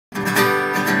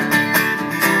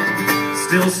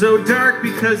Still so dark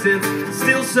because it's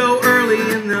still so early,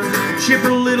 and the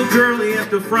chipper little girlie at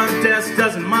the front desk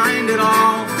doesn't mind at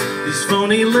all. These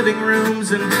phony living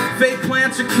rooms and fake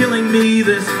plants are killing me.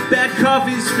 This bad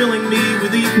coffee's filling me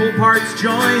with equal parts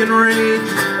joy and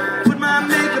rage. Put my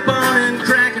makeup on and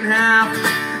crack in half.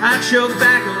 I choke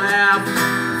back a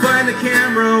laugh. Find the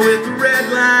camera with the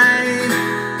red light.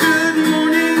 Good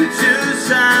morning,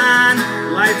 Tucson.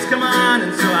 Lights come on,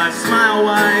 and so I smile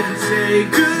wide and say,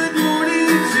 good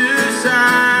morning,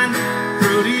 Tucson.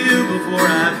 Throw to you before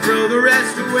I throw the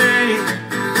rest away.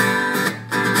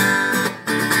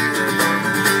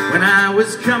 When I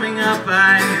was coming up,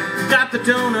 I got the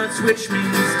donuts, which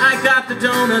means I got the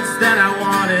donuts that I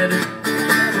wanted.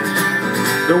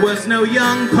 There was no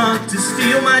young punk to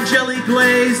steal my jelly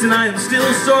glaze, and I am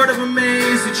still sort of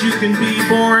amazed that you can be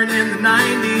born in the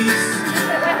 90s.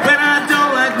 When I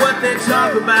don't like what they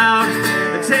talk about,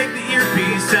 I take the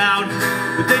earpiece out,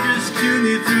 but they just cue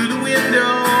me through the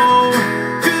window.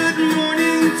 Good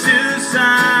morning,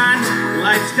 Tucson.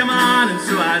 Lights come on, and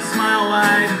so I smile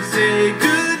wide and say,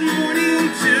 good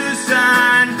morning,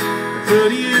 Tucson. I throw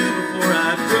to you before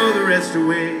I throw the rest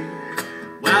away.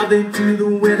 While they do the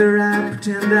weather, I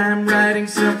pretend I'm writing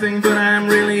something, but I'm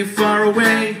really far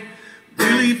away,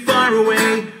 really far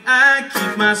away. I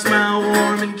keep my smile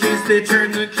warm in case they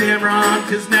turn the camera on,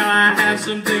 'cause now I have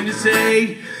something to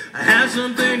say. I have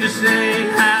something to say.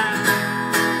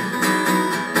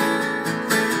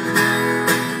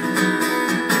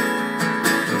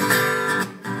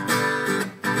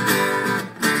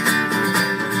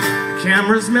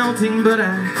 Camera's melting, but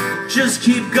I just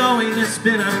keep going. It's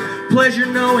been a pleasure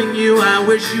knowing you. I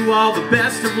wish you all the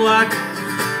best of luck.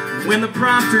 When the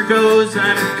prompter goes,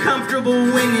 I'm comfortable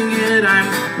winging it. I'm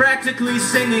practically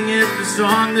singing it, the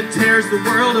song that tears the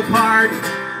world apart.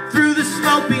 Through the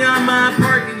smoke beyond my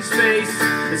parking space,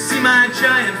 I see my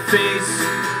giant face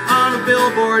on a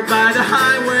billboard by the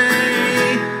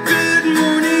highway. Good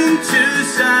morning,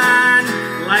 Tucson.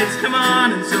 Lights come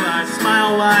on, and so I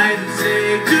smile wide and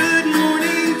say, good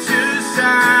morning,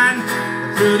 Tucson.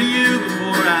 I throw to you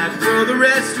before I throw the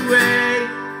rest away.